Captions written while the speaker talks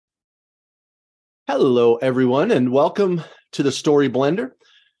Hello, everyone, and welcome to the Story Blender.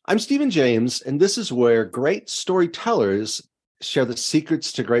 I'm Stephen James, and this is where great storytellers share the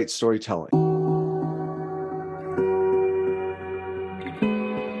secrets to great storytelling.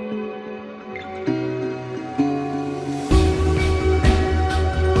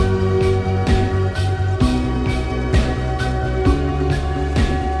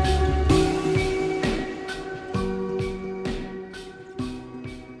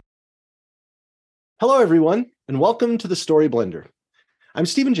 Hello, everyone, and welcome to the Story Blender. I'm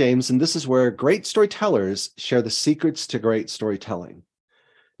Stephen James, and this is where great storytellers share the secrets to great storytelling.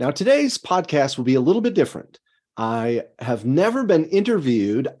 Now, today's podcast will be a little bit different. I have never been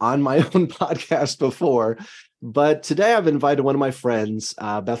interviewed on my own podcast before, but today I've invited one of my friends,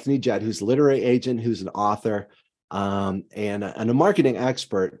 Bethany Jett, who's a literary agent, who's an author, and a marketing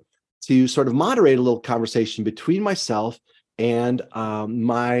expert, to sort of moderate a little conversation between myself and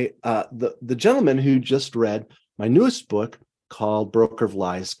the gentleman who just read my newest book called Broker of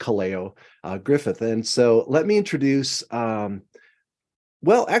Lies, Kaleo Griffith. And so let me introduce, let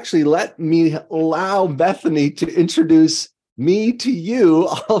me allow Bethany to introduce me to you,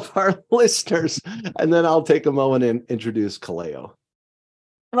 all of our listeners, and then I'll take a moment and introduce Kaleo.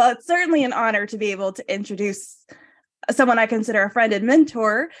 Well, it's certainly an honor to be able to introduce someone I consider a friend and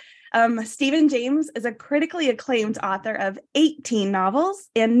mentor. Stephen James is a critically acclaimed author of 18 novels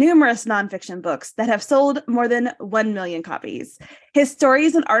and numerous nonfiction books that have sold more than 1 million copies. His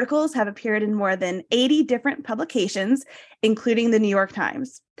stories and articles have appeared in more than 80 different publications, including the New York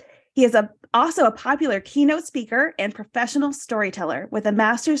Times. He is also a popular keynote speaker and professional storyteller with a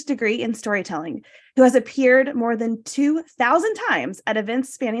master's degree in storytelling, who has appeared more than 2,000 times at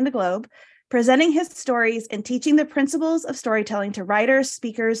events spanning the globe, presenting his stories and teaching the principles of storytelling to writers,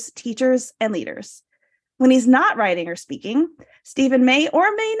 speakers, teachers, and leaders. When he's not writing or speaking, Stephen may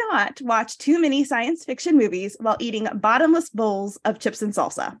or may not watch too many science fiction movies while eating bottomless bowls of chips and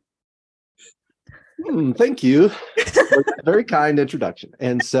salsa. Thank you. Very kind introduction.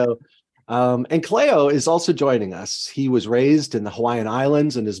 And so, and Kaleo is also joining us. He was raised in the Hawaiian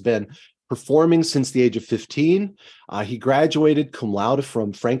Islands and has been performing since the age of 15. He graduated cum laude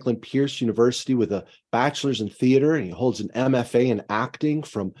from Franklin Pierce University with a bachelor's in theater, and he holds an M.F.A. in acting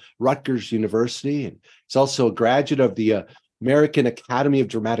from Rutgers University. And he's also a graduate of the American Academy of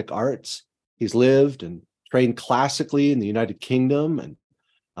Dramatic Arts. He's lived and trained classically in the United Kingdom,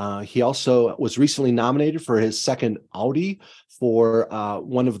 and he also was recently nominated for his second Audie for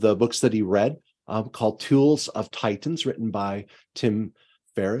one of the books that he read called Tools of Titans, written by Tim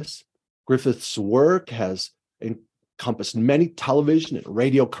Ferriss. Griffith's work has encompassed many television and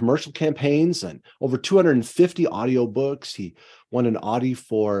radio commercial campaigns and over 250 audiobooks. He won an Audie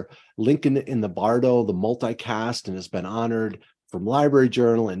for Lincoln In The Bardo, the multicast, and has been honored from Library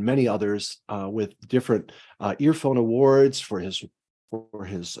Journal and many others with different Earphone awards for his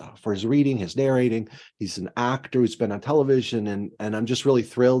reading, his narrating. He's an actor who's been on television, and I'm just really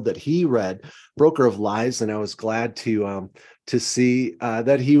thrilled that he read Broker of Lies, and I was glad to see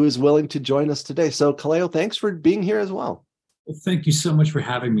that he was willing to join us today. So, Kaleo, thanks for being here as well. Well, thank you so much for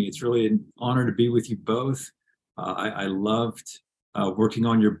having me. It's really an honor to be with you both. I loved working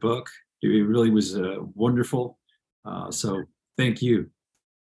on your book. It really was wonderful. So thank you.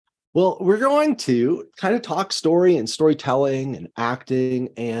 Well, we're going to kind of talk story and storytelling and acting,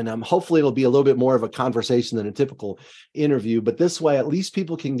 and hopefully it'll be a little bit more of a conversation than a typical interview. But this way, at least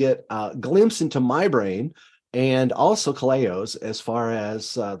people can get a glimpse into my brain and also Kaleo's as far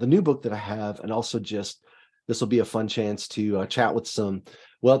as the new book that I have, and also just this will be a fun chance to chat with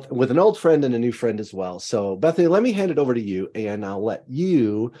with an old friend and a new friend as well. So, Bethany, let me hand it over to you, and I'll let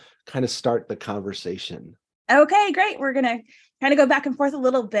you kind of start the conversation. Okay, great. We're going to kind of go back and forth a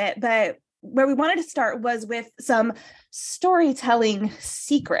little bit, but where we wanted to start was with some storytelling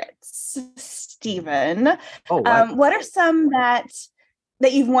secrets. Stephen, oh, wow. What are some that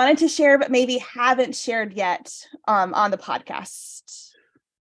you've wanted to share but maybe haven't shared yet on the podcast?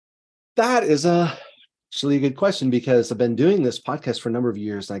 That is actually a good question, because I've been doing this podcast for a number of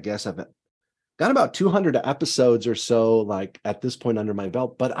years, and I guess I've got about 200 episodes or so, like at this point, under my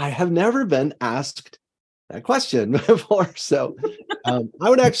belt, but I have never been asked that question before. So I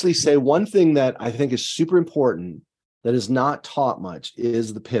would actually say one thing that I think is super important that is not taught much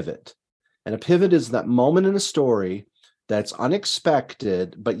is the pivot. And a pivot is that moment in a story that's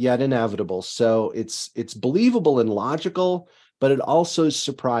unexpected, but yet inevitable. So it's believable and logical, but it also is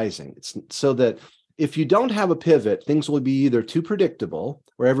surprising. It's so that if you don't have a pivot, things will be either too predictable,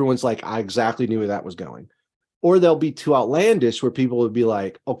 where everyone's like, I exactly knew where that was going, or they'll be too outlandish, where people would be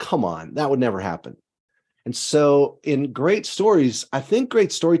like, oh, come on, that would never happen. And so in great stories, I think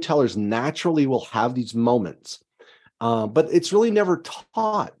great storytellers naturally will have these moments. But it's really never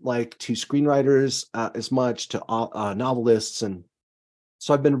taught like to screenwriters as much, to novelists. And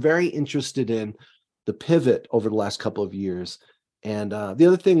so I've been very interested in the pivot over the last couple of years. And the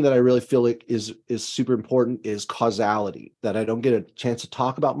other thing that I really feel like is super important is causality, that I don't get a chance to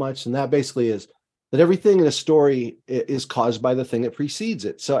talk about much. And that basically is that everything in a story is caused by the thing that precedes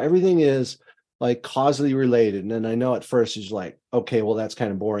it. So everything is like causally related. And then I know at first it's like, okay, well, that's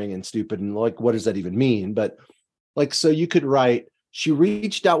kind of boring and stupid. And like, what does that even mean? But like, so you could write, she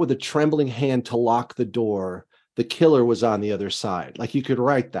reached out with a trembling hand to lock the door. The killer was on the other side. Like you could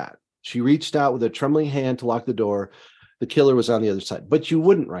write that. She reached out with a trembling hand to lock the door. The killer was on the other side. But you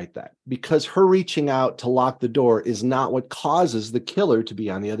wouldn't write that because her reaching out to lock the door is not what causes the killer to be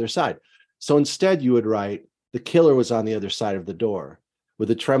on the other side. So instead you would write, the killer was on the other side of the door.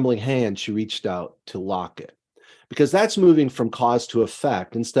 With a trembling hand, she reached out to lock it. Because that's moving from cause to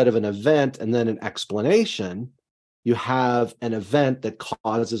effect. Instead of an event and then an explanation, you have an event that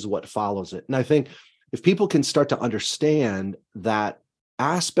causes what follows it. And I think if people can start to understand that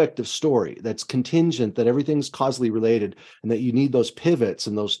aspect of story that's contingent, that everything's causally related, and that you need those pivots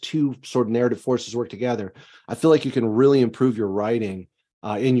and those two sort of narrative forces work together, I feel like you can really improve your writing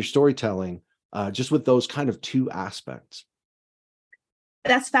in your storytelling just with those kind of two aspects.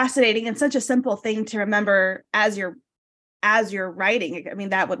 That's fascinating and such a simple thing to remember as you're writing. I mean,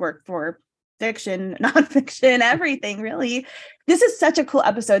 that would work for fiction, nonfiction, everything really. This is such a cool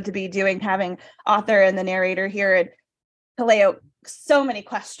episode to be doing, having author and the narrator here. And Kaleo, so many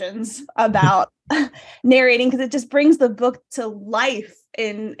questions about narrating because it just brings the book to life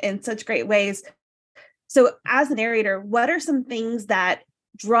in such great ways. So as a narrator, what are some things that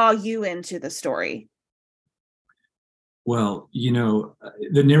draw you into the story? Well,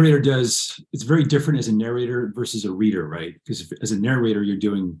 the narrator it's very different as a narrator versus a reader, right? Because as a narrator, you're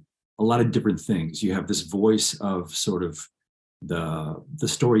doing a lot of different things. You have this voice of sort of the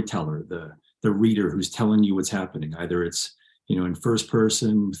storyteller, the reader who's telling you what's happening. Either it's, in first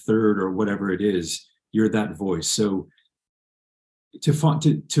person, third, or whatever it is, you're that voice. So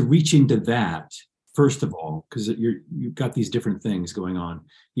to reach into that, first of all, because you've got these different things going on,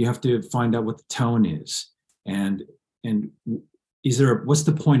 you have to find out what the tone is. And what's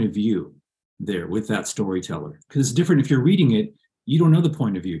the point of view there with that storyteller? Because it's different if you're reading it, you don't know the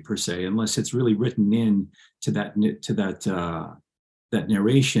point of view per se, unless it's really written in to that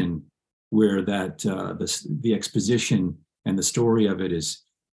narration, where the exposition and the story of it is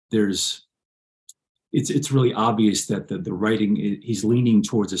it's really obvious that the writing, he's leaning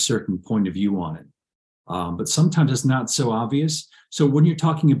towards a certain point of view on it. But sometimes it's not so obvious. So when you're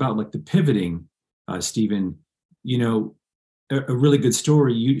talking about like the pivoting, Stephen, a really good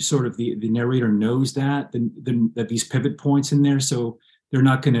story, you sort of the narrator knows that these pivot points in there, so they're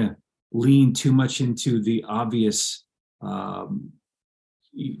not going to lean too much into the obvious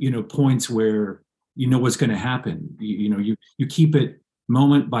points where what's going to happen. You keep it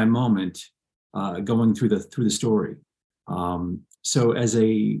moment by moment going through the story. So as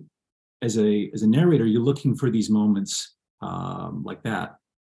a narrator, you're looking for these moments like that.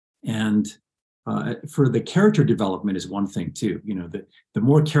 And for the character development is one thing too. The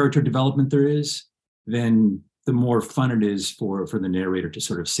more character development there is, then the more fun it is for the narrator to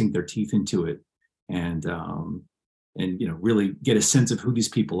sort of sink their teeth into it and really get a sense of who these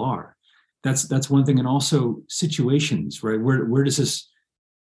people are. That's one thing. And also situations, right? Where does this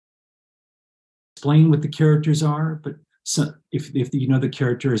explain what the characters are? But if the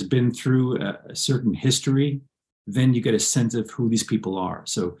character has been through a certain history, then you get a sense of who these people are.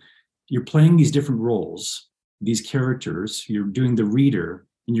 So you're playing these different roles, these characters, you're doing the reader,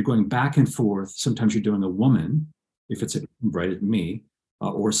 and you're going back and forth. Sometimes you're doing a woman, if it's me,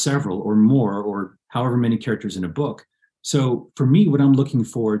 or several or more, or however many characters in a book. So for me, what I'm looking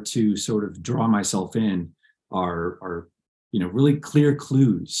for to sort of draw myself in are really clear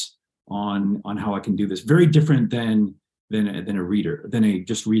clues on how I can do this. Very different than a reader, than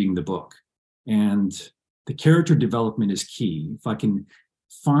just reading the book. And the character development is key. If I can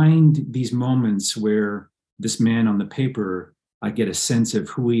find these moments where this man on the paper, I get a sense of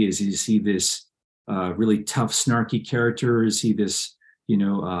who he is. Is he this really tough, snarky character? Is he this,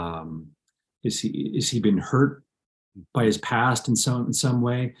 is he been hurt by his past in some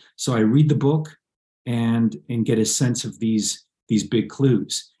way? So I read the book and get a sense of these big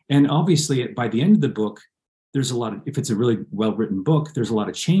clues. And obviously by the end of the book, there's a lot of, if it's a really well-written book, there's a lot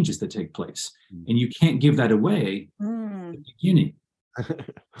of changes that take place. And you can't give that away at the beginning.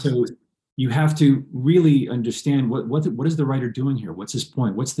 So you have to really understand what is the writer doing here? What's his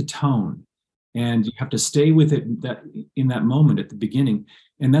point? What's the tone? and you have to stay with it that in that moment at the beginning.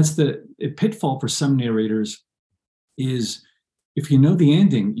 And that's the pitfall for some narrators, is if you know the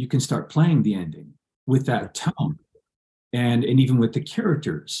ending, you can start playing the ending with that tone and even with the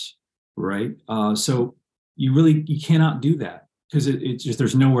characters, right? So you cannot do that, because it's just,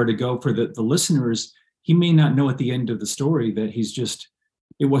 there's nowhere to go for the listeners. He may not know at the end of the story that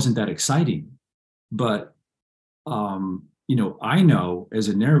it wasn't that exciting. But, I know as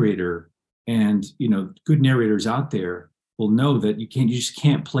a narrator, and, good narrators out there will know that you just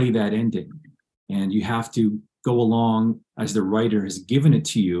can't play that ending. And you have to go along as the writer has given it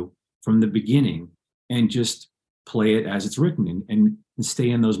to you from the beginning, and just play it as it's written, and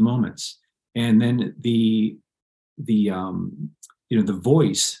stay in those moments. And then the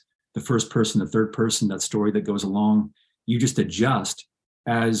voice, the first person, the third person, that story that goes along, you just adjust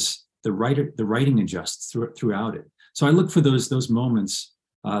as the writing adjusts throughout it. So I look for those moments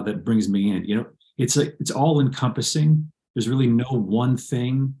that brings me in. It's all encompassing. There's really no one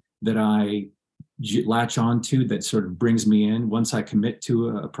thing that I latch onto that sort of brings me in. Once I commit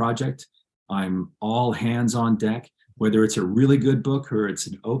to a project, I'm all hands on deck, whether it's a really good book or it's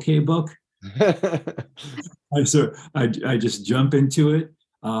an okay book. I just jump into it,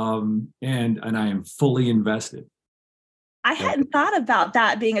 and I am fully invested. I hadn't thought about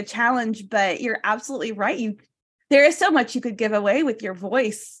that being a challenge, but you're absolutely right. There is so much you could give away with your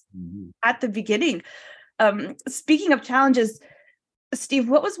voice at the beginning. Speaking of challenges, Steve,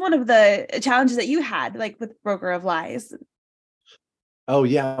 what was one of the challenges that you had, like with Broker of Lies? Oh,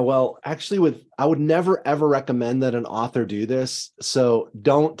 yeah. Well, actually, I would never, ever recommend that an author do this. So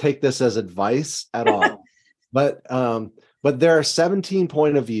don't take this as advice at all. But there are 17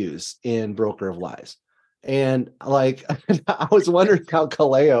 point of views in Broker of Lies. And like, I was wondering how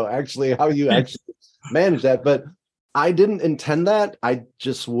you actually manage that. But I didn't intend that. I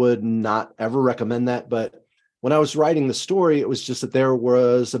just would not ever recommend that. But when I was writing the story, it was just that there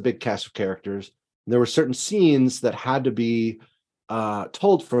was a big cast of characters. And there were certain scenes that had to be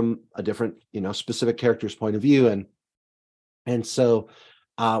told from a different, specific character's point of view. And so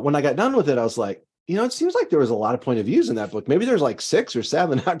when I got done with it, I was like, it seems like there was a lot of point of views in that book. Maybe there's like 6 or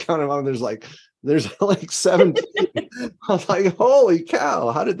 7. I counted them. There's like 17. I was like, holy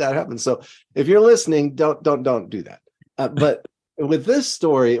cow, how did that happen? So if you're listening, don't do that. But with this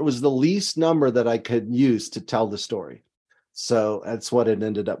story, it was the least number that I could use to tell the story. So that's what it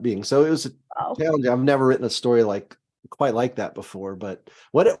ended up being. So it was a challenge. I've never written a story quite like that before. But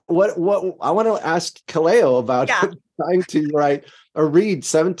what I want to ask Kaleo about trying to write or read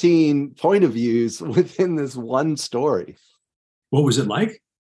 17 point of views within this one story. What was it like?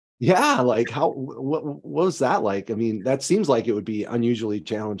 Yeah, like what was that like? I mean, that seems like it would be unusually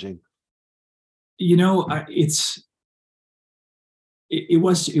challenging. It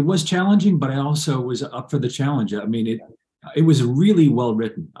was challenging, but I also was up for the challenge. I mean, it was really well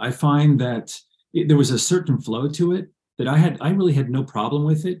written. I find that there was a certain flow to it that I really had no problem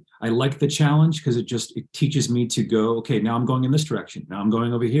with it. I like the challenge because it teaches me to go, okay, now I'm going in this direction. Now I'm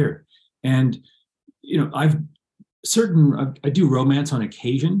going over here. And, I do romance on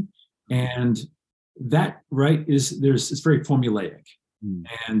occasion, and that, right, it's very formulaic.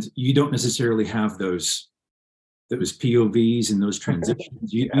 And you don't necessarily have those POVs and those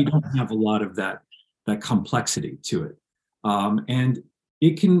transitions. You don't have a lot of that complexity to it. And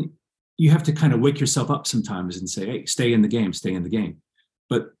you have to kind of wake yourself up sometimes and say, hey, stay in the game.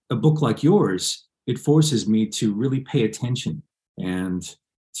 But a book like yours, it forces me to really pay attention and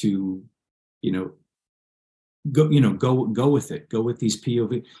to, go with it, go with these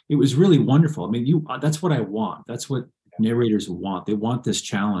POV. It was really wonderful. I mean, that's what I want. That's what narrators want. They want this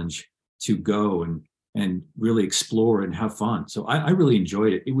challenge to go and really explore and have fun. So I really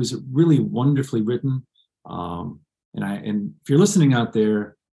enjoyed it. It was really wonderfully written. And if you're listening out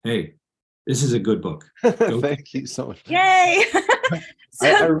there, hey, this is a good book. Thank you so much. Yay!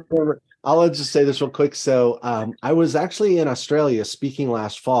 I remember, I'll just say this real quick. So I was actually in Australia speaking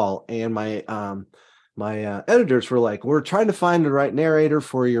last fall, and my editors were like, we're trying to find the right narrator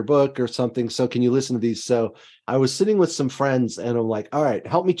for your book or something. So can you listen to these? So I was sitting with some friends, and I'm like, all right,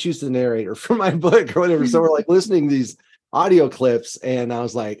 help me choose the narrator for my book or whatever. So we're like listening to these audio clips, and I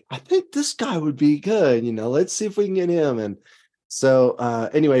was like, I think this guy would be good. Let's see if we can get him. And so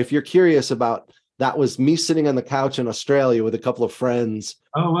anyway, if you're curious about, that was me sitting on the couch in Australia with a couple of friends.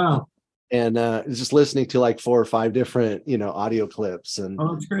 Oh, wow. And just listening to like 4 or 5 different, audio clips. And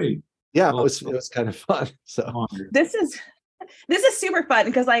that's great. Yeah, well, it was kind of fun. So this is super fun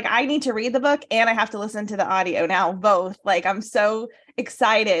because I need to read the book and I have to listen to the audio now, both. I'm so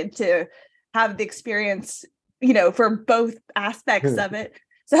excited to have the experience, for both aspects of it.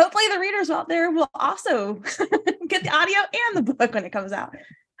 So hopefully the readers out there will also get the audio and the book when it comes out.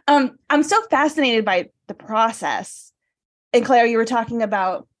 I'm so fascinated by the process. And Kaleo, you were talking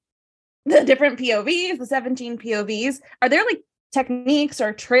about the different POVs, the 17 POVs. Are there like techniques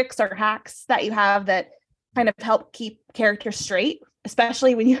or tricks or hacks that you have that kind of help keep characters straight,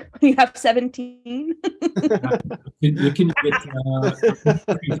 especially when you have 17? It can get,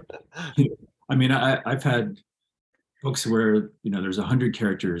 I mean, I've had books where, there's 100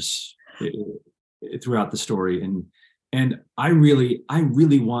 characters throughout the story. And I really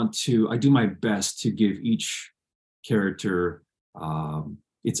want to, I do my best to give each character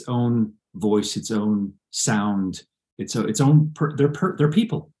its own voice, its own sound, its own, they're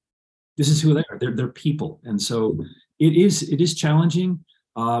people. This is who they are. They're people. And so it is challenging.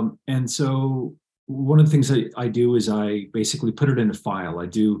 And so one of the things I do is I basically put it in a file. I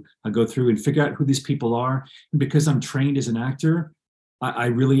go through and figure out who these people are. And because I'm trained as an actor,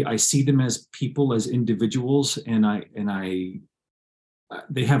 I see them as people, as individuals, and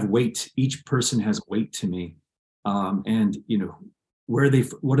they have weight. Each person has weight to me. And what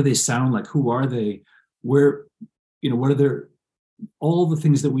do they sound like? Who are they? What are their, all the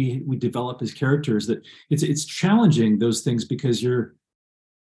things that we develop as characters, that it's challenging, those things, because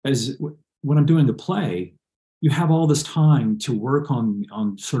when I'm doing the play, you have all this time to work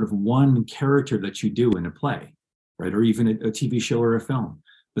on sort of one character that you do in a play, right? Or even a TV show or a film.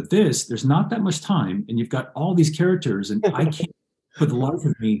 But there's not that much time, and you've got all these characters, and I can't, for the life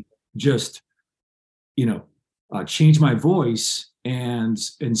of me, just, change my voice and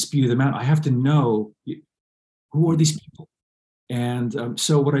spew them out. I have to know, who are these people? And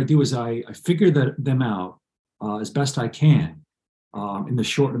so what I do is I figure them out as best I can in the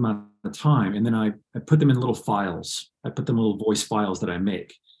short amount of time. And then I put them in little files. I put them in little voice files that I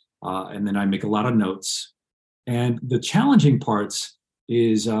make. And then I make a lot of notes. And the challenging parts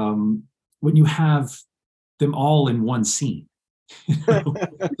is when you have them all in one scene. I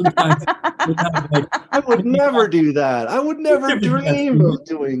would never do that. I would never dream of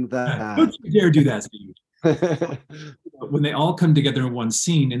doing that. Don't you dare do that, Steve. When they all come together in one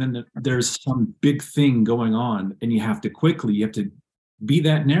scene, and then there's some big thing going on, and you have to be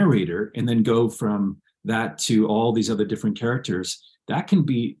that narrator and then go from that to all these other different characters. That can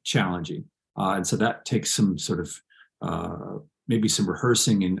be challenging. And so that takes some sort of maybe some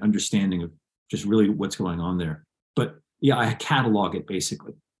rehearsing and understanding of just really what's going on there. But yeah, I catalog it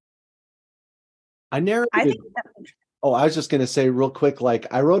basically. I was just going to say real quick, like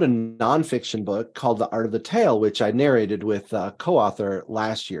I wrote a nonfiction book called The Art of the Tale, which I narrated with a co-author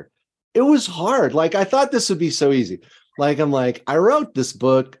last year. It was hard. Like I thought this would be so easy. Like I wrote this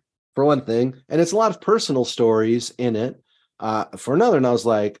book for one thing, and it's a lot of personal stories in it. For another, and I was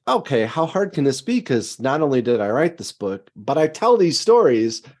like, okay, how hard can this be? Because not only did I write this book, but I tell these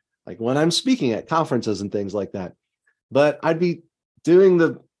stories like when I'm speaking at conferences and things like that. But I'd be doing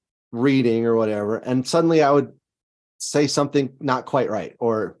the reading or whatever, and suddenly I would say something not quite right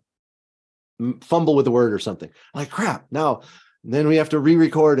or fumble with a word or something. I'm like, crap, now then we have to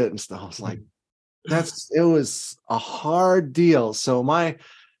re-record it and stuff. I was like, it was a hard deal. So my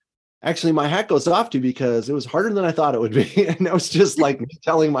hat goes off to, because it was harder than I thought it would be. And it was just like me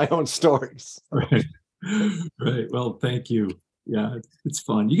telling my own stories. Right. Right. Well, thank you. Yeah, it's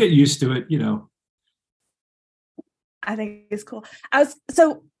fun. You get used to it, I think it's cool. I'm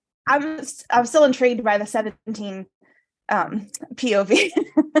still intrigued by the 17 POV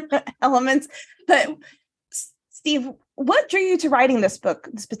elements. But Steve, what drew you to writing this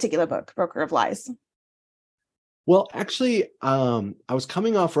particular book, Broker of Lies? Well, actually, I was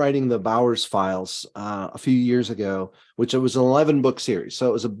coming off writing the Bowers Files a few years ago, which it was an 11-book series. So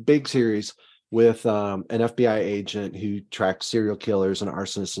it was a big series with an FBI agent who tracked serial killers and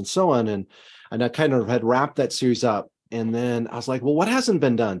arsonists and so on. And I kind of had wrapped that series up. And then I was like, well, what hasn't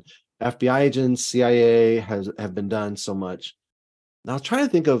been done? FBI agents, CIA have been done so much. And I was trying to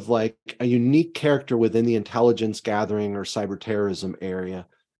think of like a unique character within the intelligence gathering or cyber terrorism area.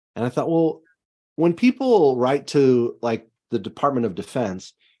 And I thought, well, when people write to like the Department of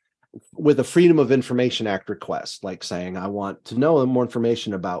Defense with a Freedom of Information Act request, like saying, I want to know more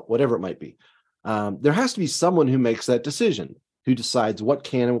information about whatever it might be, there has to be someone who makes that decision, who decides what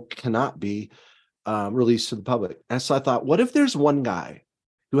can and cannot be released to the public. And so I thought, what if there's one guy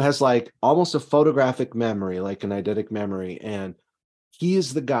who has like almost a photographic memory, like an eidetic memory, and he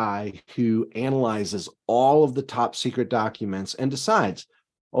is the guy who analyzes all of the top secret documents and decides,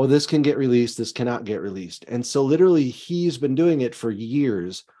 oh, this can get released, this cannot get released. And so literally he's been doing it for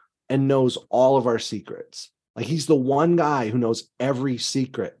years and knows all of our secrets. Like he's the one guy who knows every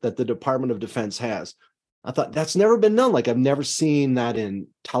secret that the Department of Defense has. I thought that's never been done. Like I've never seen that in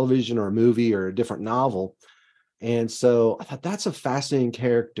television or a movie or a different novel. And so I thought that's a fascinating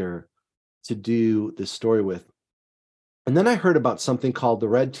character to do this story with. And then I heard about something called the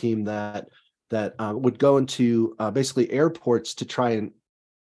Red Team that would go into basically airports to try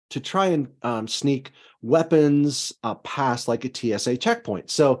and sneak weapons past like a TSA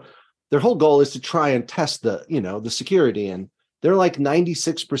checkpoint. So their whole goal is to try and test the security, and they're like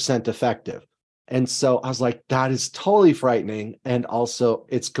 96% effective. And so I was like, that is totally frightening, and also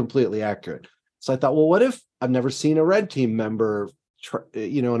it's completely accurate. So I thought, well, what if I've never seen a Red Team member,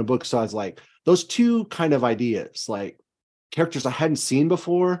 in a book? So I was like, those two kind of ideas, like characters I hadn't seen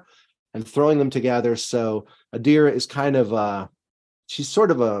before, and throwing them together. So Adira is kind of she's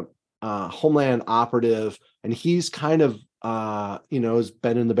sort of a Homeland operative, and he's kind of has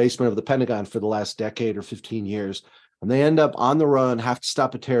been in the basement of the Pentagon for the last decade or 15 years. And they end up on the run, have to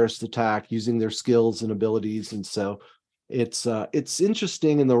stop a terrorist attack using their skills and abilities. And so it's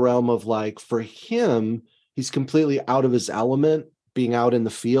interesting in the realm of, like, for him, he's completely out of his element being out in the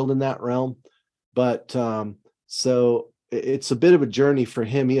field in that realm. But so it's a bit of a journey for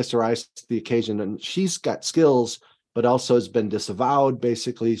him. He has to rise to the occasion, and she's got skills, but also has been disavowed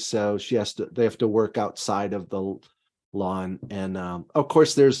basically. So they have to work outside of the law. And of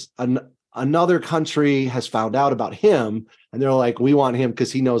course there's another country has found out about him, and they're like, we want him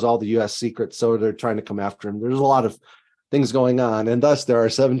because he knows all the U.S. secrets. So they're trying to come after him. There's a lot of things going on, and thus there are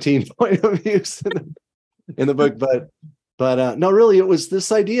 17 point of views in the book. But no, really, it was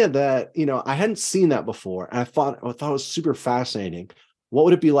this idea that, I hadn't seen that before. And I thought it was super fascinating. What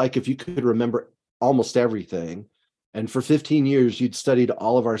would it be like if you could remember almost everything? And for 15 years, you'd studied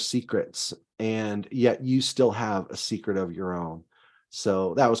all of our secrets, and yet you still have a secret of your own.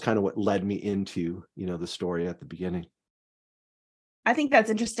 So that was kind of what led me into, the story at the beginning. I think that's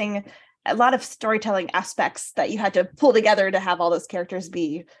interesting. A lot of storytelling aspects that you had to pull together to have all those characters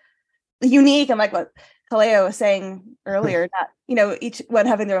be unique, and like what Kaleo was saying earlier, not, each one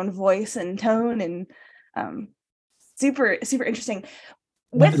having their own voice and tone, and super, super interesting.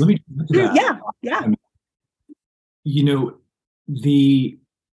 Let me yeah. The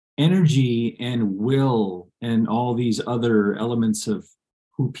energy and will and all these other elements of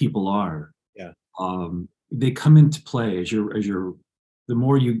who people are, they come into play as you're the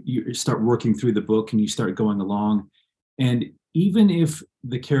more you start working through the book and you start going along. And even if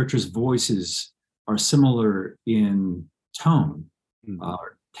the characters' voices are similar in tone,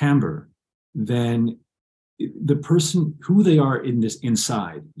 timbre, then the person, who they are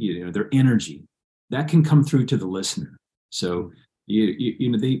inside, their energy, that can come through to the listener. So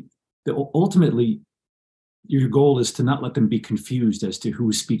ultimately, your goal is to not let them be confused as to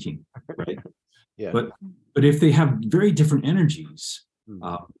who's speaking, right? Yeah. But if they have very different energies,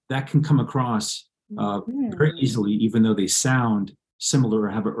 that can come across very easily, even though they sound similar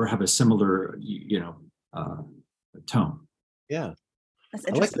or have a similar tone. Yeah, that's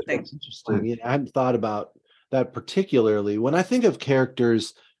interesting. That's interesting. I hadn't thought about that particularly. When I think of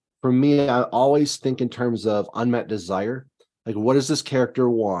characters, for me, I always think in terms of unmet desire. Like, what does this character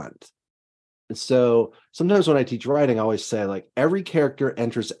want? And so sometimes when I teach writing, I always say, like, every character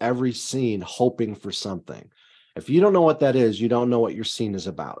enters every scene hoping for something. If you don't know what that is, you don't know what your scene is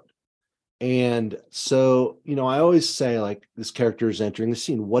about. And so, I always say, like, this character is entering the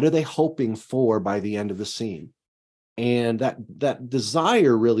scene. What are they hoping for by the end of the scene? And that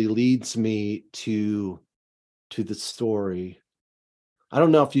desire really leads me to the story. I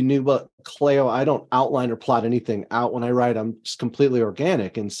don't know if you knew, but Kaleo, I don't outline or plot anything out when I write. I'm just completely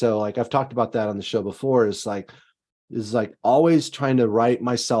organic. And so, like, I've talked about that on the show before, is like always trying to write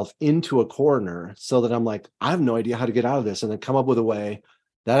myself into a corner so that I'm like, I have no idea how to get out of this, and then come up with a way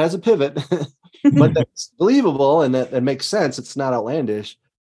that has a pivot, but that's believable and that makes sense. It's not outlandish.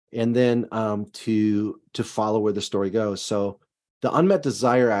 And then to follow where the story goes. So the unmet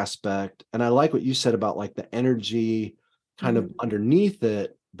desire aspect, and I like what you said about, like, the energy kind of underneath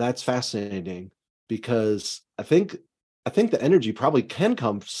it. That's fascinating, because I think the energy probably can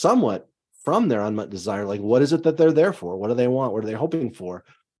come somewhat from their unmet desire. Like, what is it that they're there for? What do they want? What are they hoping for?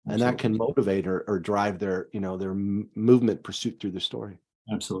 And Absolutely. That can motivate or drive their movement pursuit through the story.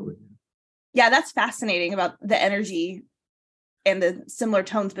 Absolutely. Yeah, that's fascinating about the energy and the similar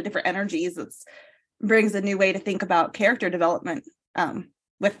tones but different energies. It brings a new way to think about character development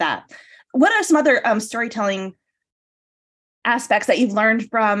with that. What are some other storytelling aspects that you've learned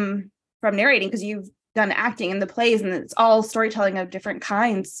from narrating? Because you've done acting in the plays, and it's all storytelling of different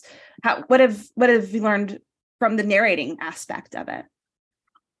kinds. What have you learned from the narrating aspect of it?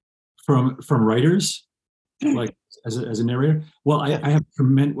 From writers, like as a narrator? Well, I have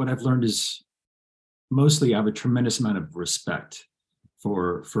what I've learned is mostly I have a tremendous amount of respect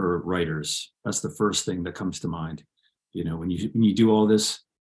for writers. That's the first thing that comes to mind. When you do all this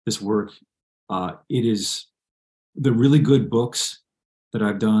work, it is the really good books that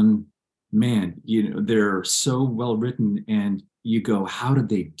I've done. Man, they're so well written, and you go, how did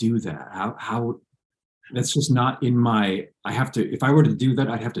they do that? How that's just not in my. If I were to do that,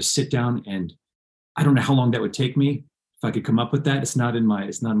 I'd have to sit down, and I don't know how long that would take me if I could come up with that. It's not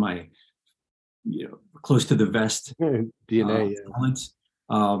my close to the vest DNA. Talent.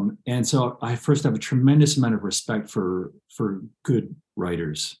 And so I first have a tremendous amount of respect for good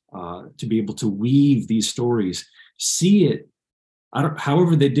writers, to be able to weave these stories, see it,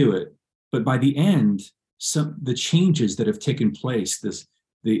 however they do it, but by the end, the changes that have taken place,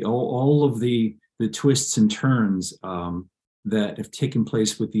 all of the twists and turns that have taken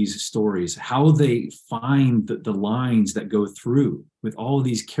place with these stories, how they find the lines that go through with all of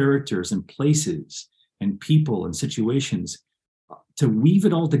these characters and places and people and situations, to weave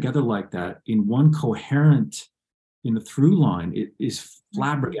it all together like that in one coherent through line, it is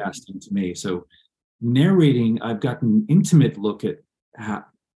flabbergasting to me. So narrating, I've gotten an intimate look at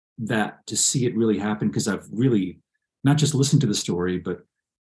that to see it really happen, because I've really not just listened to the story, but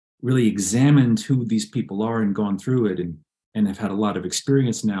really examined who these people are and gone through it, and have had a lot of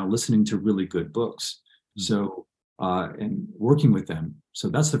experience now listening to really good books. So and working with them. So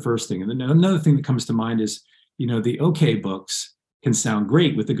that's the first thing. And then another thing that comes to mind is, the okay books can sound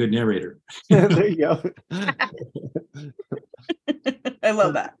great with a good narrator. There you go. I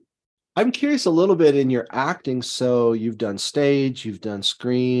love that. I'm curious a little bit in your acting. So you've done stage, you've done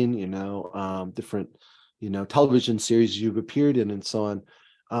screen, different, television series you've appeared in and so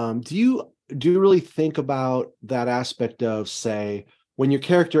on. Do you really think about that aspect of, say, when your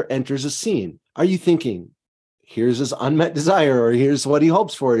character enters a scene, are you thinking, here's his unmet desire, or here's what he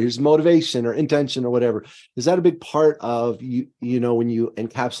hopes for, here's motivation or intention or whatever? Is that a big part of you, when you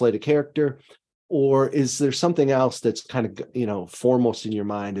encapsulate a character? Or is there something else that's kind of, foremost in your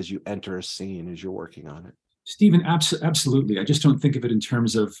mind as you enter a scene, as you're working on it? Stephen, absolutely. I just don't think of it in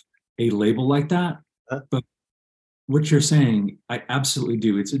terms of a label like that. But what you're saying, I absolutely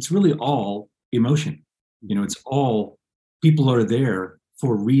do. It's really all emotion. It's all, people are there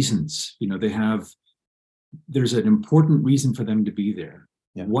for reasons. There's an important reason for them to be there.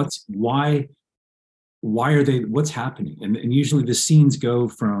 Yeah. Why are they, what's happening? And usually the scenes go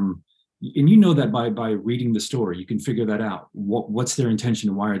from, and that by reading the story, you can figure that out. What's their intention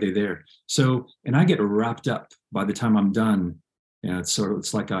and why are they there? So, and I get wrapped up by the time I'm done.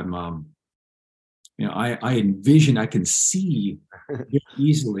 It's like I'm, I envision, I can see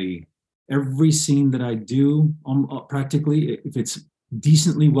easily every scene that I do, practically, if it's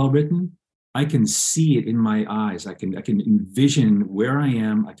decently well written, I can see it in my eyes. I can envision where I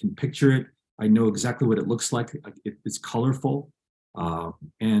am. I can picture it. I know exactly what it looks like. It's colorful,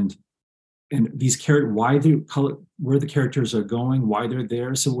 and these characters, where the characters are going, why they're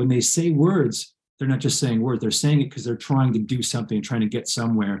there. So when they say words, they're not just saying words. They're saying it because they're trying to do something, trying to get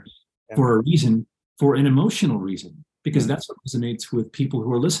somewhere for a reason, for an emotional reason, because that's what resonates with people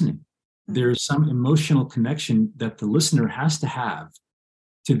who are listening. There's some emotional connection that the listener has to have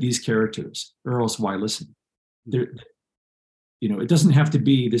to these characters, or else why listen? It doesn't have to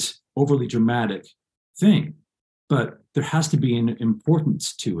be this overly dramatic thing, but there has to be an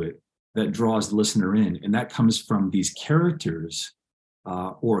importance to it that draws the listener in, and that comes from these characters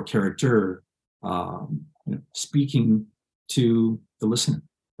or character speaking to the listener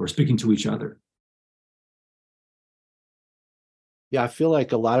or speaking to each other. Yeah, I feel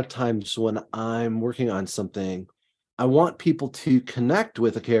like a lot of times when I'm working on something, I want people to connect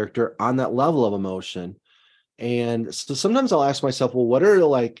with a character on that level of emotion. And so sometimes I'll ask myself, well, what are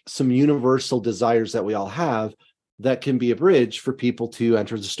like some universal desires that we all have that can be a bridge for people to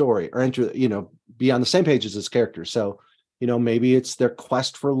enter the story or be on the same page as this character? So, maybe it's their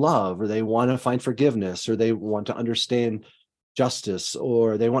quest for love, or they want to find forgiveness, or they want to understand justice,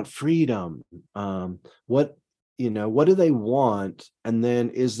 or they want freedom. What do they want? And then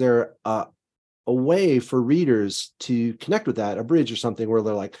is there a way for readers to connect with that, a bridge or something where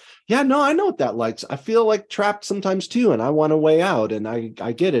they're like, yeah, no, I know what that likes. I feel like trapped sometimes too, and I want a way out, and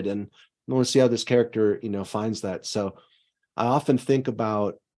I get it. And I want to see how this character, finds that. So I often think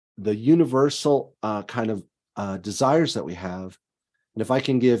about the universal kind of desires that we have. And if I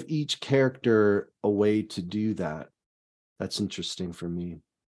can give each character a way to do that, that's interesting for me.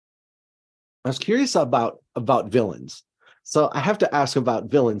 I was curious about villains. So I have to ask about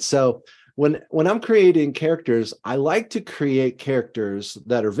villains. So when I'm creating characters, I like to create characters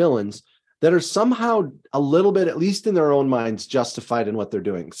that are villains that are somehow a little bit, at least in their own minds, justified in what they're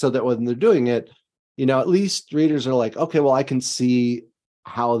doing. So that when they're doing it, at least readers are like, okay, well, I can see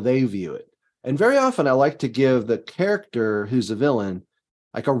how they view it. And very often I like to give the character who's a villain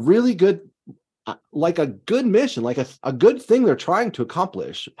like a really good, like a good mission, like a good thing they're trying to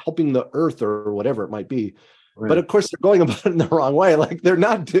accomplish, helping the earth or whatever it might be. Right. But of course, they're going about it in the wrong way. Like they're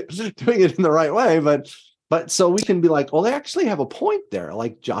not doing it in the right way. But so we can be like, well, they actually have a point there.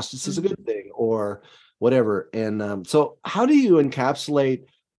 Like justice is a good thing or whatever. And so how do you encapsulate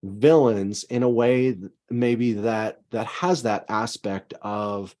villains in a way maybe that has that aspect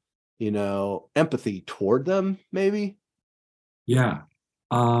of, empathy toward them, maybe? Yeah.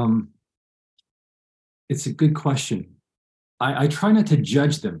 It's a good question. I try not to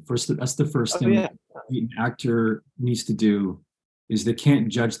judge them. First, that's the first thing an actor needs to do is they can't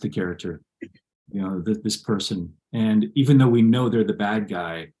judge the character, this person. And even though we know they're the bad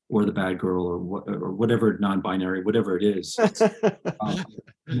guy or the bad girl or whatever non-binary, whatever it is,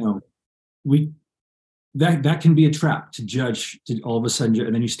 that can be a trap to judge, to all of a sudden,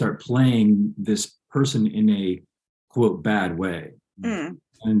 and then you start playing this person in a quote bad way.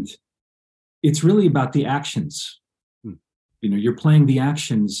 And it's really about the actions. You're playing the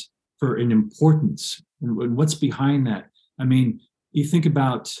actions for an importance and what's behind that. I mean, you think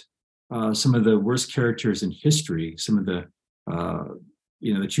about some of the worst characters in history, some of the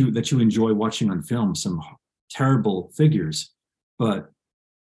that you enjoy watching on film, some terrible figures, but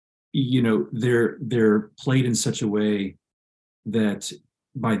they're played in such a way that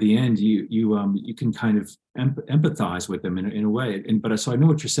by the end you can kind of empathize with them in a way. But so I know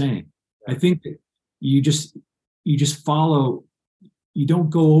what you're saying. I think that you just follow. You don't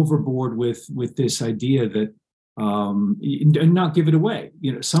go overboard with this idea that and not give it away.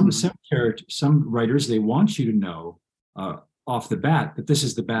 Some characters, some writers, they want you to know off the bat that this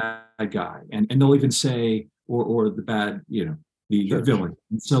is the bad guy, and they'll even say or the bad, the villain.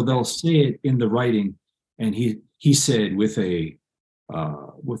 And so they'll say it in the writing, and he said with a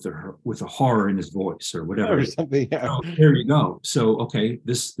horror in his voice or whatever. Or something. Yeah. Oh, there you go. So okay,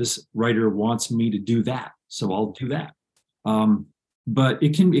 this writer wants me to do that, so I'll do that. But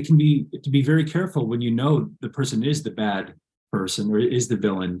it can be to be very careful when the person is the bad person or is the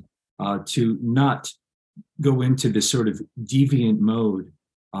villain, to not go into this sort of deviant mode,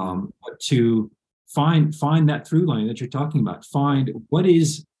 but to find that through line that you're talking about. Find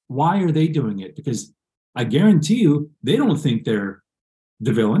why are they doing it? Because I guarantee you, they don't think they're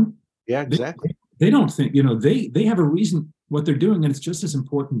the villain. Yeah, exactly. They don't think, they have a reason what they're doing, and it's just as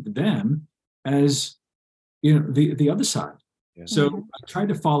important to them as the other side. Yeah. So I tried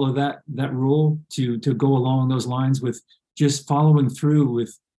to follow that rule to go along those lines with just following through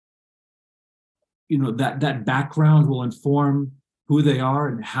with that background will inform who they are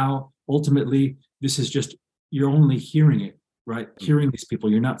and how ultimately this is just, you're only hearing it, right? Hearing these people,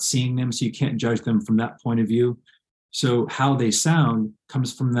 you're not seeing them, so you can't judge them from that point of view. So how they sound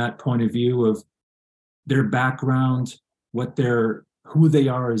comes from that point of view of their background, who they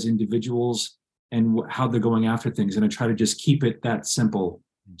are as individuals, and how they're going after things. And I try to just keep it that simple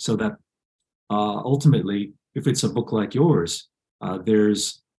so that ultimately, if it's a book like yours,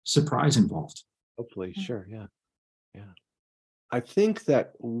 there's surprise involved. Hopefully, sure, yeah. I think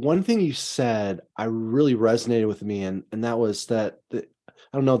that one thing you said, I really resonated with me, and that was that I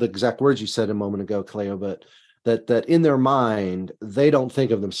don't know the exact words you said a moment ago, Kaleo, but that in their mind, they don't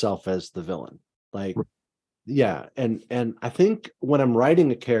think of themselves as the villain. Like, yeah, and I think when I'm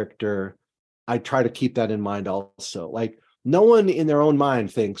writing a character, I try to keep that in mind also. Like, no one in their own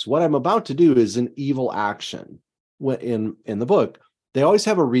mind thinks what I'm about to do is an evil action. In the book, they always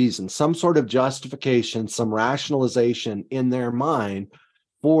have a reason, some sort of justification, some rationalization in their mind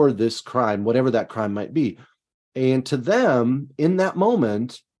for this crime, whatever that crime might be. And to them, in that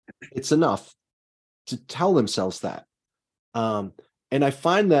moment, it's enough to tell themselves that. And I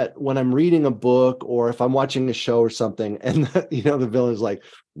find that when I'm reading a book or if I'm watching a show or something, and the villain is like,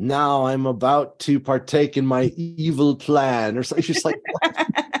 now I'm about to partake in my evil plan, or something. It's just like,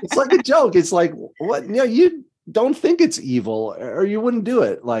 it's like a joke. It's like, what? You don't think it's evil, or you wouldn't do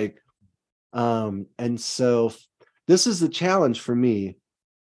it. Like, and so this is the challenge for me.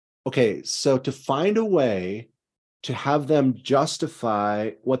 Okay, so to find a way to have them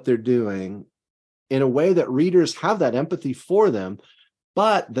justify what they're doing in a way that readers have that empathy for them,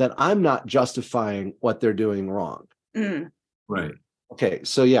 but that I'm not justifying what they're doing wrong. Right. Okay,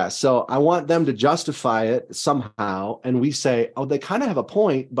 so I want them to justify it somehow, and we say, oh, they kind of have a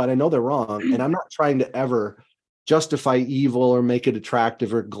point, but I know they're wrong, and I'm not trying to ever justify evil or make it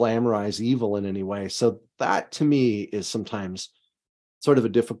attractive or glamorize evil in any way. So that to me is sometimes sort of a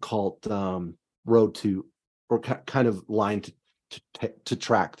difficult road to, or kind of line to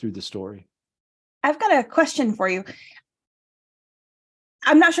track through the story. I've got a question for you.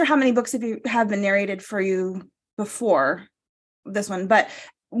 I'm not sure how many books have been narrated for you before this one, but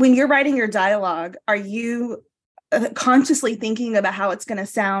when you're writing your dialogue, are you consciously thinking about how it's going to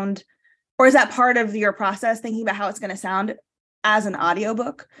sound, or is that part of your process, thinking about how it's going to sound as an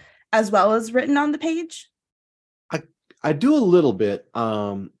audiobook as well as written on the page? I do a little bit.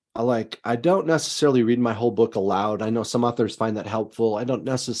 I don't necessarily read my whole book aloud. I know some authors find that helpful. I don't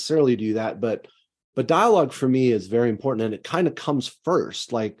necessarily do that, but dialogue for me is very important, and it kind of comes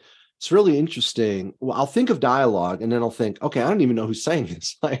first. Like, it's really interesting. Well, I'll think of dialogue and then I'll think, okay, I don't even know who's saying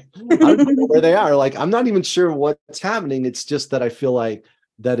this. Like, I don't know where they are. Like, I'm not even sure what's happening. It's just that I feel like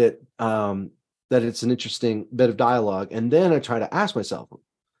that it's an interesting bit of dialogue. And then I try to ask myself,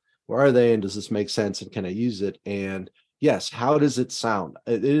 where are they? And does this make sense? And can I use it? And yes, how does it sound?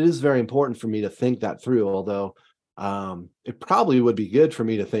 It is very important for me to think that through, although it probably would be good for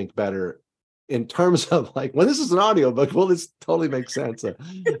me to think better in terms of like, when this is an audiobook, well, this totally makes sense.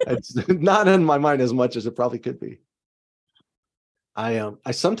 It's not in my mind as much as it probably could be. I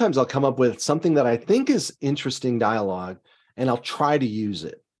sometimes I'll come up with something that I think is interesting dialogue, and I'll try to use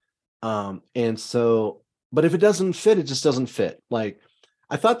it. But if it doesn't fit, it just doesn't fit. Like,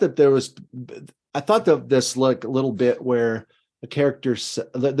 I thought that this like little bit where a character,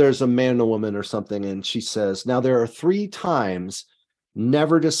 there's a man and a woman or something, and she says, now there are 3 times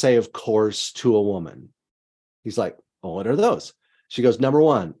never to say of course to a woman. He's like, oh, what are those? She goes, number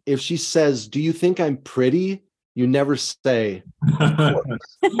 1, if she says, do you think I'm pretty? You never say of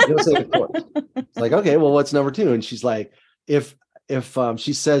course. You don't say of course. It's like, okay, well, what's number 2? And she's like, if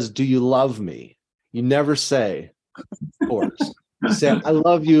she says, do you love me? You never say of course. You say, I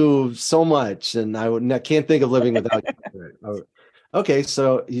love you so much, and I can't think of living without you. Okay,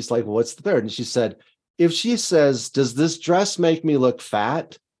 so he's like, well, what's the 3rd? And she said, if she says, does this dress make me look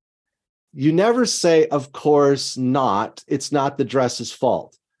fat? You never say, of course not. It's not the dress's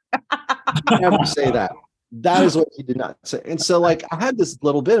fault. You never say that. That is what he did not say. And so, like, I had this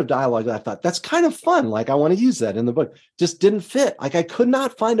little bit of dialogue that I thought, that's kind of fun. Like, I want to use that in the book. Just didn't fit. Like, I could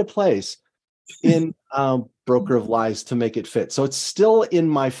not find a place in Broker of Lies to make it fit. So it's still in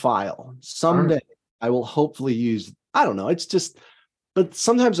my file. Someday I will hopefully use, I don't know. It's just, but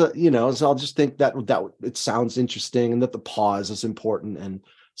sometimes, so I'll just think that it sounds interesting and that the pause is important and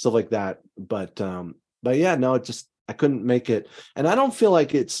stuff like that. But yeah, no, I couldn't make it. And I don't feel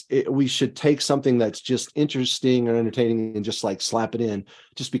like we should take something that's just interesting or entertaining and just like slap it in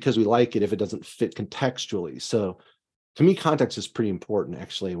just because we like it if it doesn't fit contextually. So to me, context is pretty important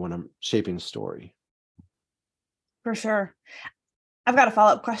actually when I'm shaping a story. For sure. I've got a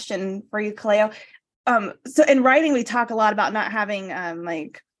follow-up question for you, Kaleo. So in writing, we talk a lot about not having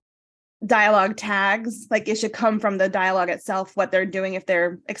like dialogue tags. Like, it should come from the dialogue itself, what they're doing, if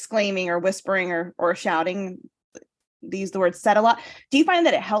they're exclaiming or whispering or shouting. They use the word said a lot. Do you find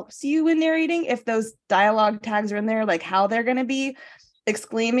that it helps you in narrating if those dialogue tags are in there, like how they're going to be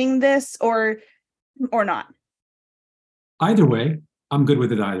exclaiming this or not? Either way, I'm good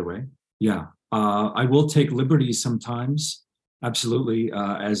with it either way. Yeah. I will take liberties sometimes, absolutely,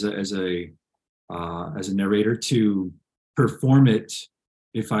 as a narrator, to perform it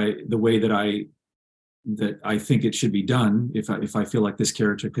the way that I think it should be done, if I feel like this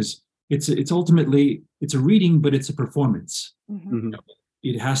character, because it's ultimately a reading, but it's a performance. Mm-hmm.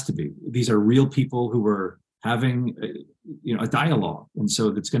 It has to be. These are real people who are having a dialogue, and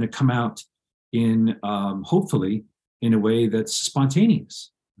so that's going to come out in hopefully in a way that's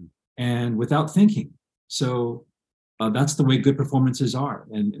spontaneous and without thinking. So that's the way good performances are,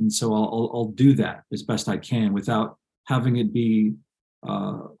 and so I'll do that as best I can without having it be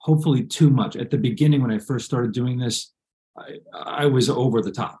hopefully too much. At the beginning, when I first started doing this, I was over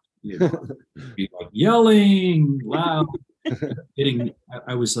the top, like yelling loud,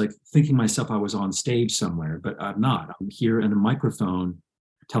 I was like thinking myself I was on stage somewhere, but I'm not. I'm here in a microphone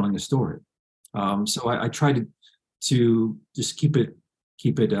telling a story. So I tried to just keep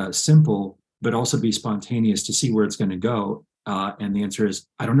it simple, but also be spontaneous to see where it's going to go. And the answer is,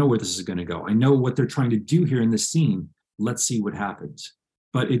 I don't know where this is going to go. I know what they're trying to do here in this scene. Let's see what happens.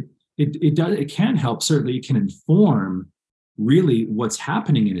 But it can help. Certainly, it can inform really what's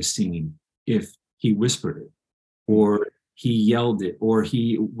happening in a scene if he whispered it, or he yelled it, or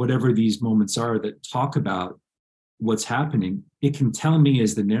whatever these moments are that talk about what's happening. It can tell me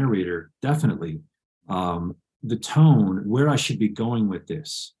as the narrator, definitely, the tone, where I should be going with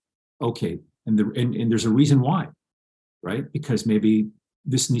this. Okay, and there's a reason why, right? Because maybe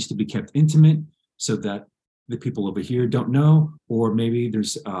this needs to be kept intimate so that the people over here don't know, or maybe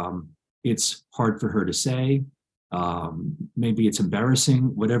there's it's hard for her to say, maybe it's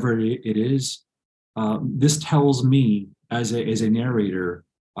embarrassing, whatever it is. this tells me as a narrator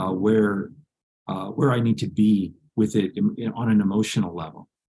where I need to be with it on an emotional level.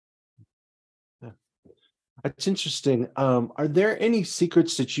 That's interesting. Are there any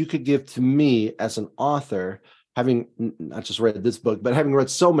secrets that you could give to me as an author, having not just read this book, but having read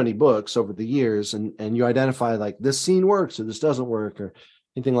so many books over the years, and you identify like this scene works or this doesn't work or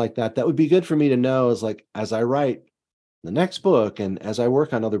anything like that? That would be good for me to know as I write the next book and as I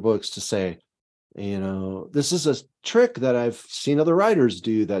work on other books, to say, this is a trick that I've seen other writers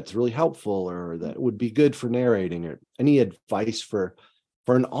do that's really helpful, or that would be good for narrating, or any advice for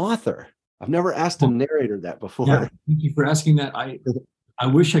an author. I've never asked a narrator that before. Yeah, thank you for asking that. I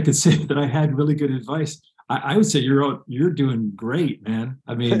wish I could say that I had really good advice. I would say you're doing great, man.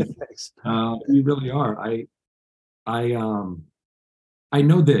 I mean, you really are. I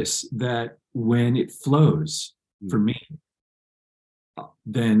know this, that when it flows for me,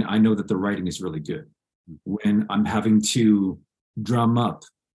 then I know that the writing is really good. When I'm having to drum up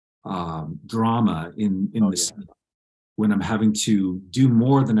drama in the scene, when I'm having to do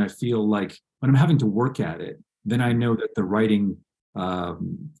more than I feel like, when I'm having to work at it, then I know that the writing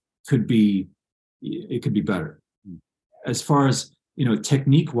could be better. As far as,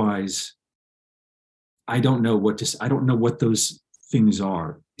 technique wise, I don't know what those things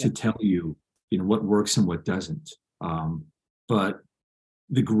are to tell you, what works and what doesn't. But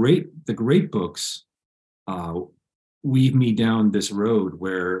the great books weave me down this road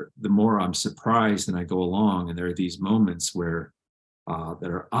where the more I'm surprised and I go along, and there are these moments where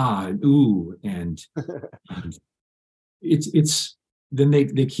that are and ooh, and it's then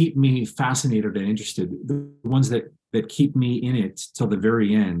they keep me fascinated and interested. The ones that keep me in it till the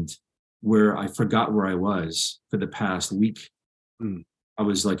very end, where I forgot where I was for the past week. I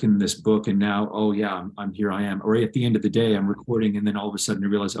was like in this book, and now, I'm here I am. Or at the end of the day, I'm recording, and then all of a sudden I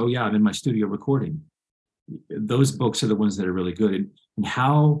realize, I'm in my studio recording. Those books are the ones that are really good. And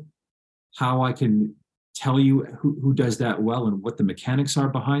how I can tell you who does that well and what the mechanics are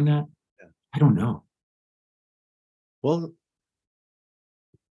behind that, I don't know. Well,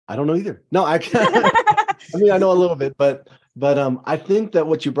 I don't know either. No, I mean, I know a little bit, but I think that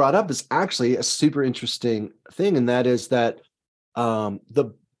what you brought up is actually a super interesting thing, and that is that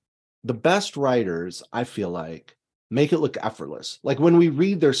the best writers, I feel like, make it look effortless. Like when we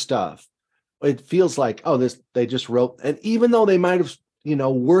read their stuff, it feels like, they just wrote, and even though they might have,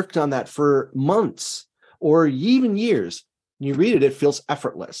 worked on that for months or even years, you read it, it feels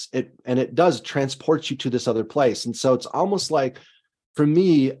effortless. It does transport you to this other place. And so it's almost like, for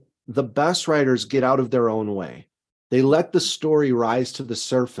me, the best writers get out of their own way. They let the story rise to the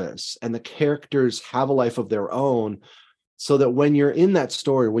surface, and the characters have a life of their own, so that when you're in that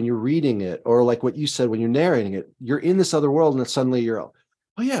story, when you're reading it, or like what you said, when you're narrating it, you're in this other world, and then suddenly you're,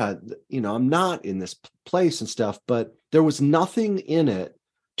 I'm not in this place and stuff, but there was nothing in it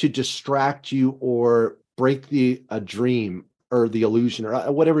to distract you or break a dream or the illusion,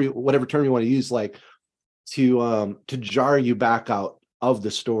 or whatever term you want to use, like to jar you back out of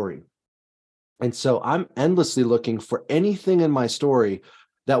the story. And so I'm endlessly looking for anything in my story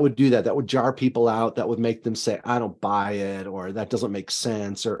that would do that would jar people out, that would make them say, I don't buy it, or that doesn't make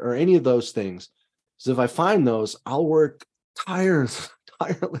sense, or any of those things. So if I find those, I'll work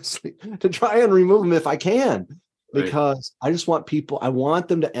tirelessly to try and remove them if I can, because I just want I want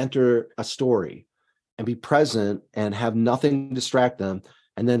them to enter a story and be present and have nothing distract them.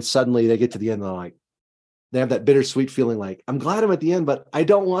 And then suddenly they get to the end, and they have that bittersweet feeling like, I'm glad I'm at the end, but I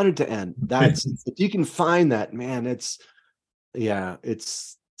don't want it to end. That's, if you can find that, man, it's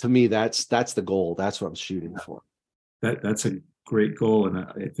to me, that's the goal. That's what I'm shooting for. That's a great goal. And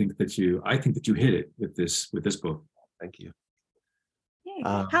I think that you hit it with this book. Thank you.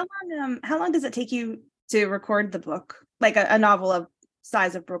 How long does it take you to record the book, like a novel of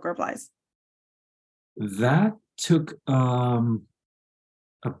size of Broker of Lies? That took about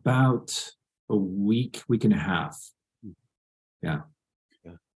a week and a half. Yeah.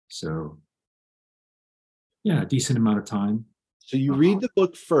 So a decent amount of time. So you read the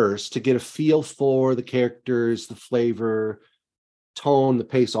book first to get a feel for the characters, the flavor, tone, the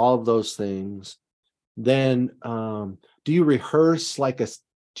pace, all of those things. Then do you rehearse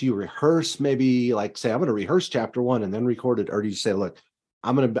maybe, like, say, I'm going to rehearse chapter 1 and then record it? Or do you say, look,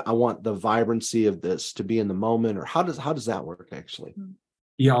 I want the vibrancy of this to be in the moment? Or how does that work actually?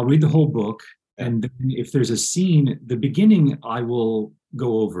 Yeah, I'll read the whole book. And then if there's a scene, the beginning, I will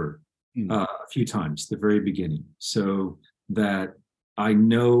go over a few times, the very beginning, so that I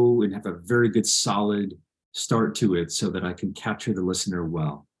know and have a very good solid start to it, so that I can capture the listener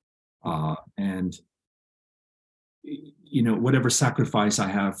well. And whatever sacrifice I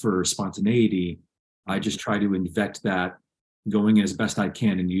have for spontaneity, I just try to invect that going as best I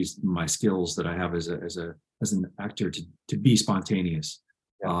can and use my skills that I have as an actor to be spontaneous.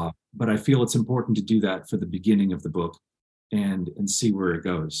 Yeah. But I feel it's important to do that for the beginning of the book and see where it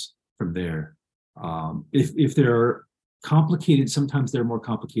goes from there. If there are complicated, sometimes there are more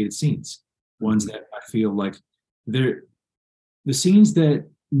complicated scenes, ones that I feel like they're the scenes that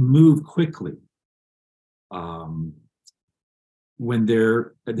move quickly. When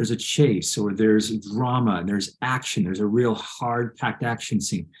there's a chase or there's drama and there's action, there's a real hard packed action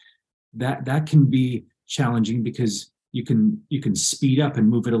scene, that can be challenging because you can speed up and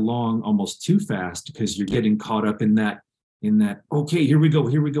move it along almost too fast because you're getting caught up in that okay, here we go.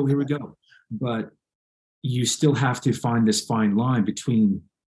 But you still have to find this fine line between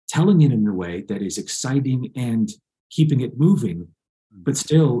telling it in a way that is exciting and keeping it moving, but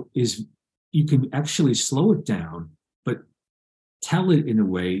still you can actually slow it down, but tell it in a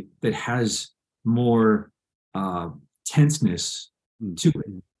way that has more tenseness to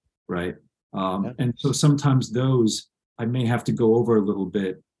it, right? And so sometimes those I may have to go over a little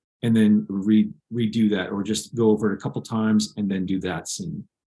bit and then redo that, or just go over it a couple times and then do that scene.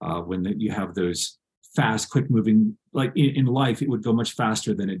 When you have those fast, quick moving, like in life, it would go much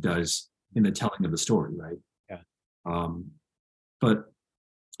faster than it does in the telling of the story, right? Yeah. But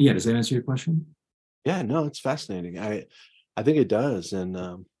yeah, does that answer your question? Yeah, no, it's fascinating. I think it does. And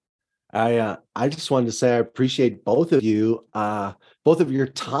I just wanted to say I appreciate both of you, both of your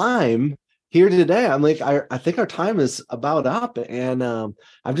time here today. I'm like, I think our time is about up, and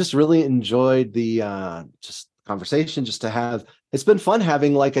I've just really enjoyed the just conversation. Just to have, it's been fun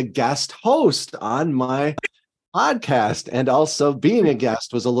having like a guest host on my podcast, and also being a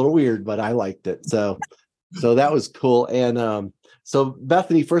guest was a little weird, but I liked it. So that was cool. And so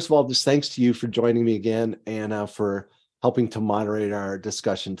Bethany, first of all, just thanks to you for joining me again, and for helping to moderate our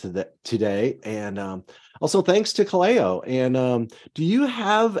discussion today. And also thanks to Kaleo. And do you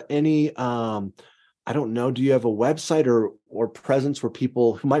have any, I don't know, do you have a website or presence where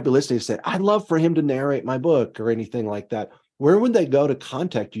people who might be listening say, I'd love for him to narrate my book or anything like that? Where would they go to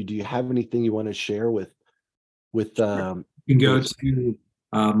contact you? Do you have anything you want to share with you can go to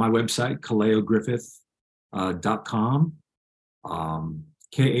my website, kaleogriffith.com,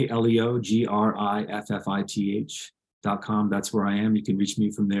 KaleoGriffith.com. That's where I am. You can reach me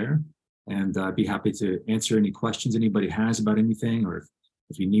from there, and I'd be happy to answer any questions anybody has about anything, or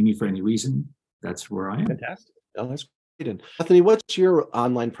if you need me for any reason, that's where I am. Fantastic. Oh, that's great. And Bethany, what's your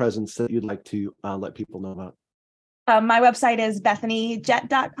online presence that you'd like to let people know about? My website is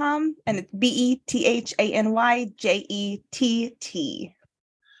BethanyJett.com, and it's BethanyJett.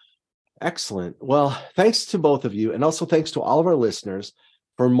 Excellent. Well, thanks to both of you, and also thanks to all of our listeners.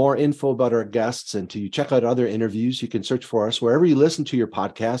 For more info about our guests and to check out other interviews, you can search for us wherever you listen to your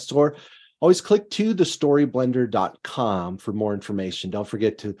podcasts, or always click to thestoryblender.com for more information. Don't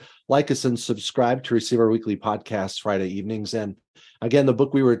forget to like us and subscribe to receive our weekly podcasts Friday evenings. And again, the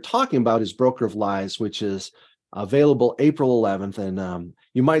book we were talking about is Broker of Lies, which is available April 11th. And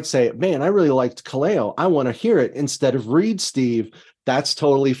you might say, man, I really liked Kaleo. I want to hear it instead of read Steve. That's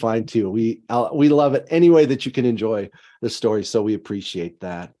totally fine too. We love it any way that you can enjoy the story. So we appreciate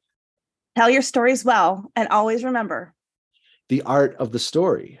that. Tell your stories well, and always remember, the art of the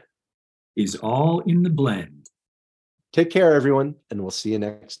story is all in the blend. Take care, everyone, and we'll see you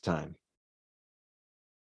next time.